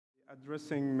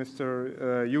Addressing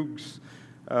Mr. Hughes,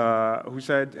 who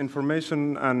said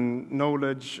information and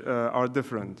knowledge are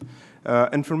different.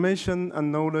 Information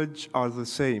and knowledge are the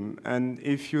same, and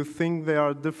if you think they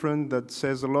are different, that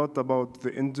says a lot about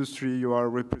the industry you are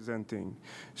representing.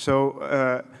 So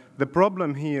the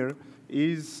problem here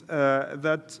is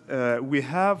that we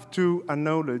have to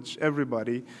acknowledge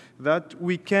everybody that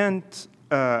we can't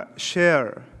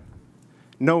share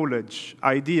knowledge,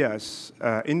 ideas,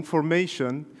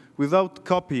 information without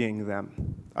copying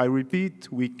them. I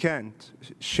repeat, we can't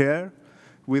share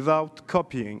without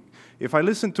copying. If I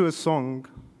listen to a song,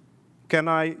 can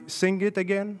I sing it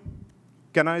again?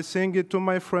 Can I sing it to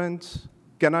my friends?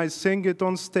 Can I sing it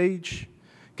on stage?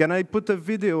 Can I put a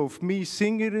video of me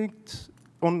singing it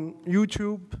on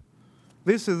YouTube?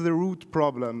 This is the root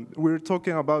problem. We're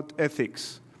talking about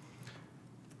ethics.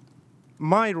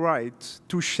 My right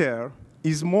to share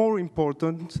is more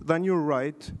important than your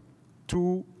right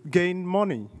to gain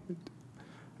money.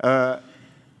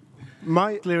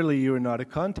 Clearly, you are not a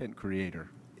content creator.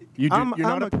 I'm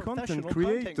not a content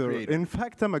creator. In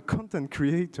fact, I'm a content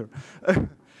creator.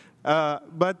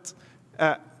 But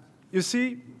you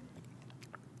see,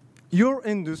 your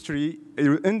industry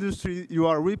you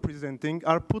are representing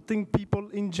are putting people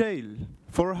in jail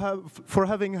for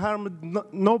having harmed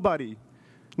nobody.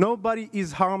 Nobody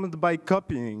is harmed by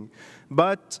copying,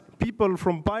 but people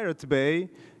from Pirate Bay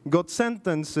got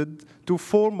sentenced to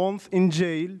 4 months in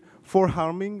jail for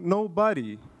harming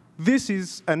nobody. This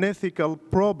is an ethical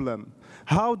problem.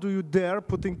 How do you dare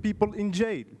putting people in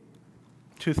jail?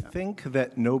 To think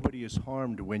that nobody is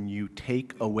harmed when you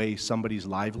take away somebody's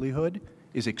livelihood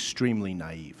is extremely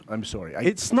naive. I'm sorry.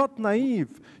 It's not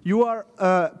naive. You are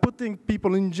putting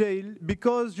people in jail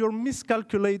because you're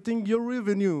miscalculating your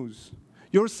revenues.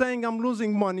 You're saying I'm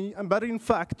losing money, but in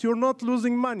fact, you're not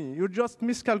losing money. You're just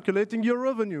miscalculating your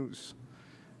revenues.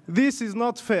 This is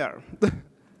not fair,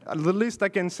 the least I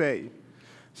can say.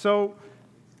 So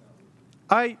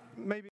maybe